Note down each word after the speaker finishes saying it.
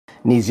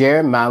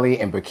Niger, Mali,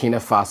 and Burkina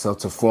Faso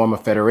to form a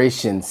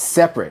federation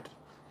separate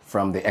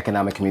from the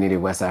Economic Community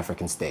of West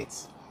African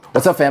States.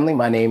 What's up, family?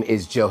 My name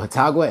is Joe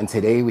Hatagwa, and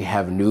today we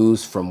have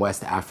news from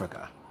West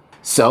Africa.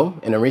 So,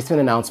 in a recent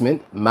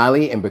announcement,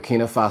 Mali and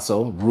Burkina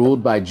Faso,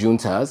 ruled by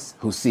juntas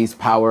who seized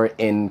power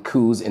in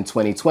coups in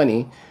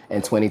 2020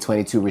 and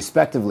 2022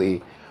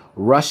 respectively,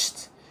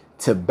 rushed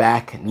to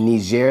back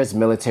Niger's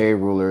military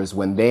rulers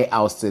when they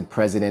ousted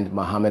President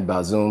Mohamed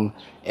Bazoum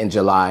in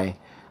July,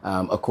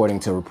 according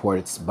to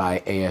reports by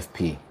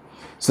AFP.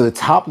 So the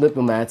top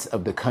diplomats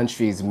of the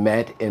countries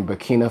met in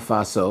Burkina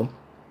Faso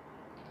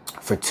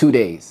for 2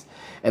 days.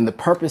 And the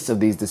purpose of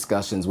these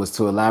discussions was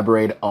to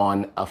elaborate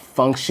on a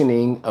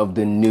functioning of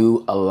the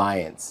new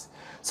alliance.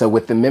 So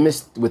with the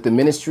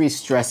ministry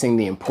stressing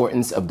the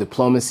importance of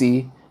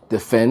diplomacy,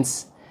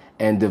 defense,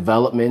 and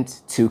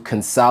development to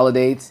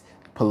consolidate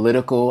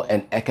political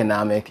and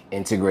economic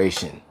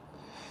integration.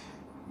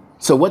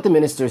 So what the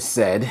minister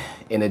said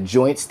in a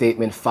joint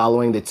statement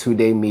following the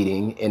 2-day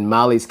meeting in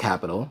Mali's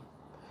capital,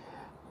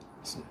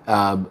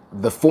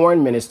 the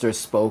foreign minister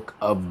spoke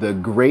of the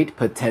great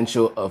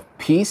potential of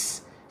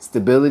peace,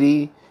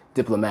 stability,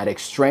 diplomatic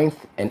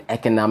strength, and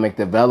economic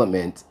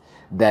development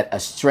that a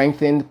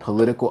strengthened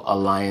political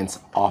alliance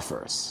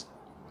offers.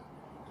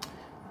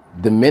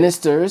 The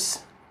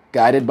ministers,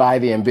 guided by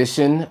the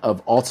ambition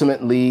of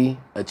ultimately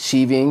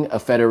achieving a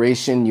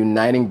federation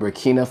uniting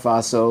Burkina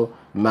Faso,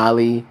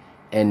 Mali,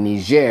 and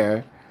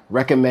Niger,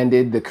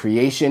 recommended the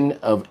creation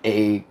of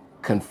a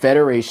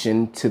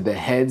confederation to the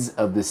heads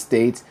of the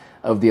states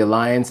of the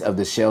alliance of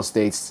the shell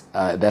states.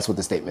 That's what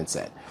the statement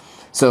said.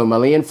 So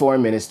Malian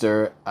foreign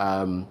minister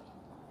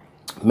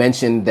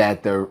mentioned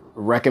that the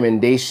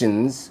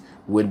recommendations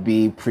would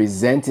be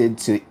presented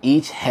to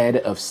each head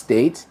of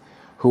state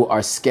who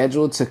are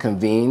scheduled to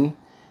convene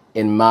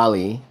in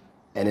Mali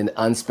at an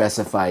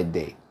unspecified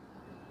date.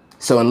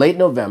 So in late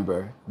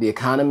November, the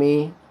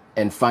economy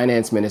and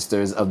finance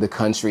ministers of the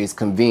countries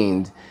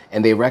convened,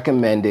 and they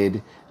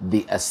recommended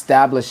the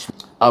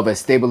establishment of a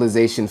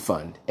stabilization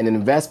fund, an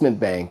investment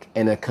bank,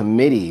 and a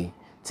committee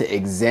to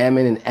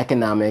examine an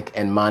economic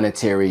and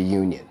monetary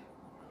union.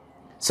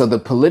 So the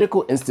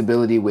political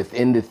instability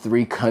within the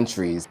three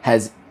countries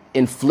has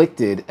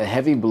inflicted a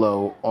heavy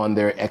blow on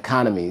their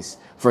economies.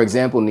 For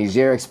example,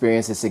 Niger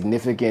experienced a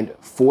significant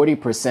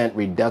 40%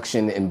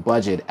 reduction in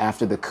budget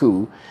after the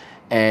coup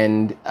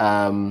and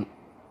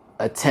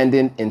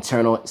attendant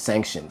internal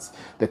sanctions.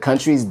 The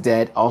country's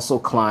debt also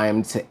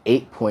climbed to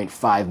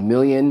 8.5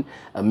 million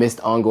amidst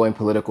ongoing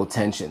political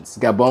tensions.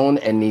 Gabon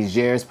and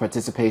Niger's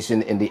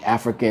participation in the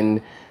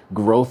African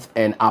Growth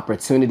and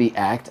Opportunity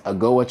Act,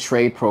 AGOA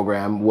trade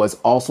program, was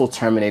also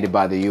terminated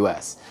by the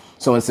US.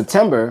 So in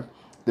September,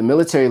 the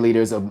military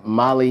leaders of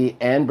Mali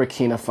and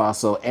Burkina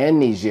Faso and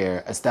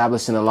Niger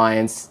established an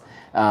alliance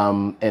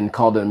and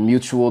called a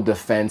Mutual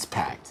Defense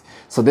Pact.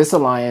 So this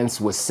alliance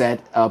was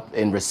set up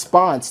in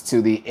response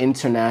to the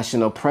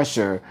international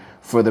pressure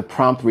for the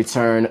prompt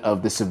return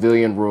of the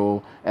civilian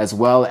rule, as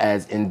well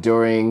as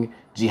enduring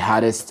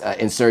jihadist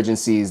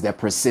insurgencies that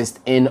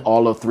persist in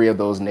all of three of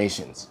those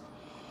nations.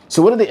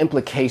 So what are the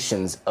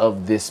implications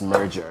of this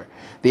merger?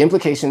 The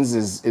implications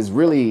is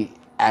really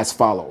as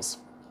follows.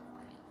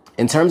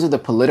 In terms of the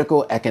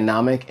political,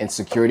 economic, and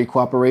security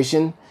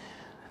cooperation,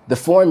 the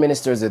foreign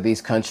ministers of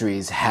these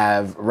countries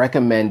have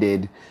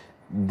recommended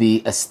the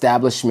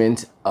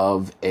establishment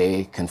of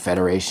a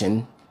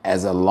confederation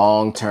as a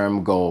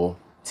long-term goal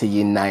to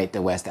unite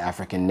the West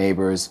African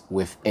neighbors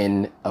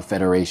within a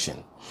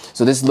federation.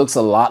 So this looks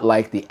a lot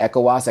like the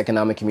ECOWAS,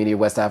 Economic Community of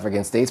West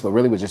African States, but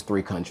really with just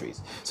 3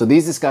 countries. So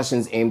these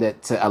discussions aimed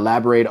at to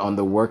elaborate on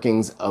the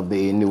workings of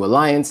the new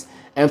alliance,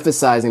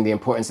 emphasizing the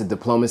importance of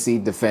diplomacy,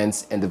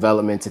 defense, and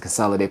development to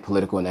consolidate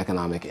political and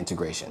economic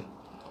integration.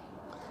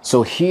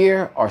 So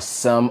here are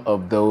some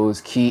of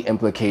those key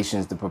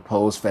implications the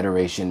proposed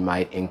federation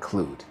might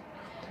include.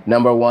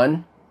 Number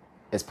 1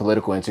 is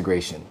political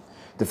integration.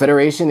 The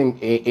federation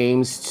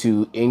aims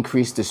to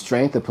increase the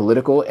strength of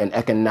political and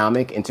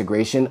economic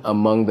integration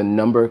among the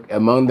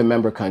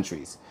member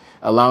countries,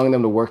 allowing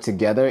them to work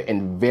together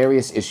in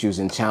various issues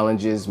and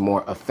challenges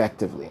more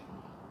effectively.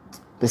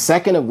 The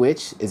second of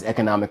which is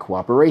economic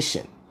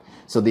cooperation.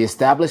 So the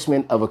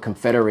establishment of a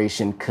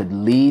confederation could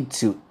lead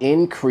to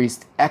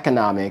increased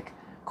economic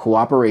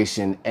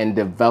cooperation and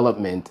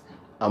development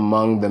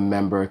among the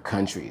member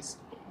countries.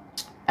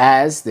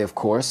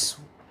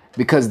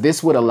 Because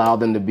this would allow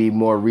them to be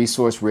more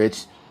resource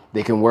rich,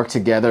 they can work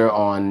together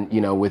on,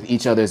 with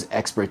each other's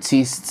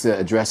expertise to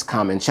address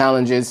common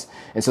challenges.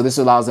 And so this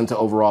allows them to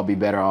overall be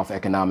better off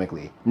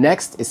economically.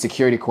 Next is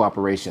security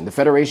cooperation. The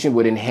federation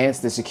would enhance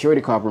the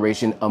security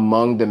cooperation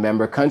among the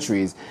member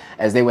countries,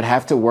 as they would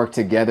have to work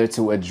together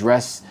to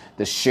address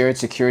the shared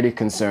security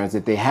concerns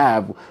that they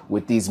have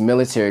with these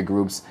military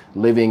groups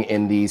living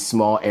in these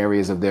small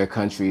areas of their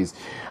countries.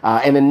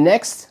 And the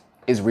next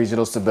is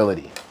regional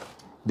stability.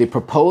 The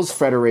proposed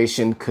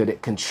federation could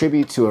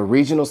contribute to a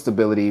regional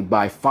stability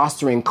by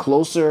fostering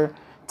closer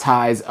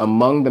ties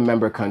among the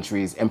member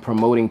countries and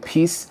promoting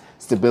peace,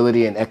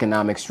 stability, and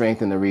economic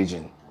strength in the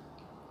region.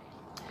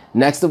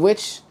 Next of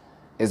which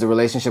is the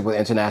relationship with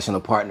international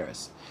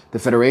partners. The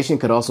Federation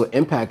could also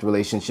impact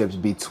relationships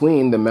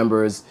between the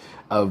members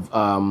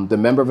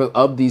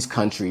of these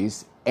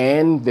countries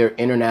and their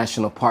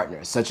international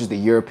partners, such as the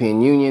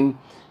European Union,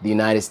 the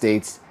United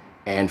States,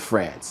 and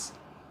France.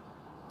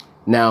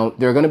 Now,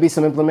 there are going to be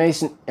some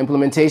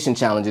implementation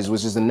challenges,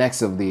 which is the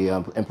next of the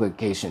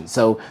implications.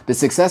 So the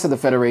success of the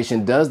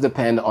Federation does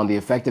depend on the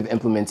effective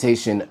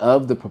implementation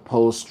of the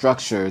proposed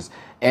structures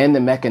and the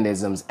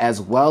mechanisms,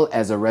 as well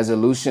as a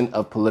resolution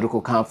of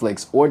political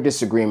conflicts or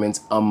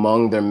disagreements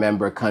among their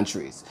member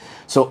countries.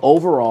 So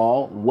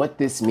overall, what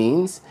this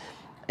means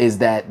is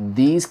that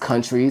these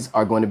countries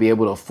are going to be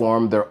able to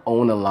form their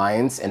own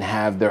alliance and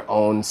have their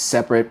own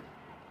separate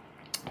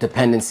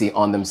dependency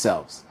on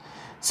themselves.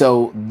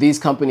 So these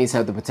companies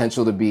have the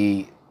potential to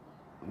be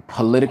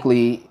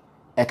politically,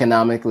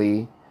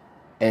 economically,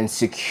 and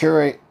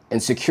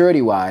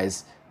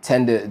security-wise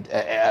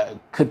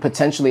could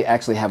potentially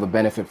actually have a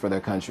benefit for their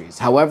countries.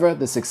 However,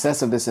 the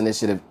success of this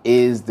initiative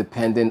is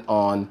dependent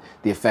on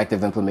the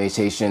effective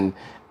implementation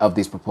of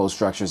these proposed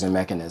structures and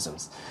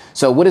mechanisms.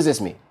 So what does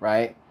this mean,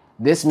 right?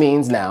 This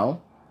means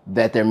now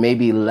that there may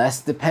be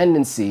less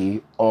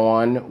dependency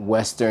on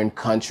Western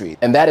countries.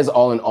 And that is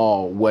all in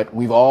all what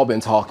we've all been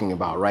talking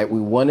about, right?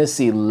 We want to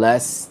see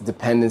less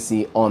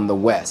dependency on the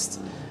West.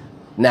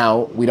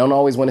 Now, we don't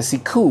always want to see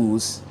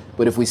coups,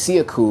 but if we see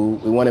a coup,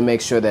 we want to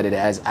make sure that it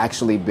has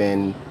actually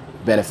been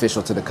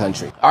beneficial to the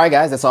country. All right,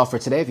 guys, that's all for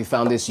today. If you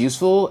found this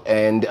useful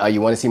and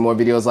you want to see more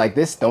videos like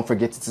this, don't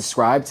forget to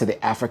subscribe to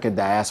the Africa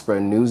Diaspora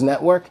News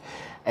Network.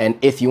 And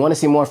if you want to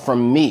see more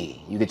from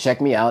me, you can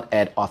check me out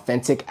at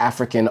Authentic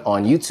African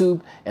on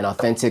YouTube and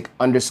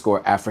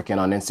Authentic_African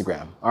on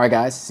Instagram. All right,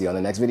 guys, see you on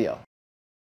the next video.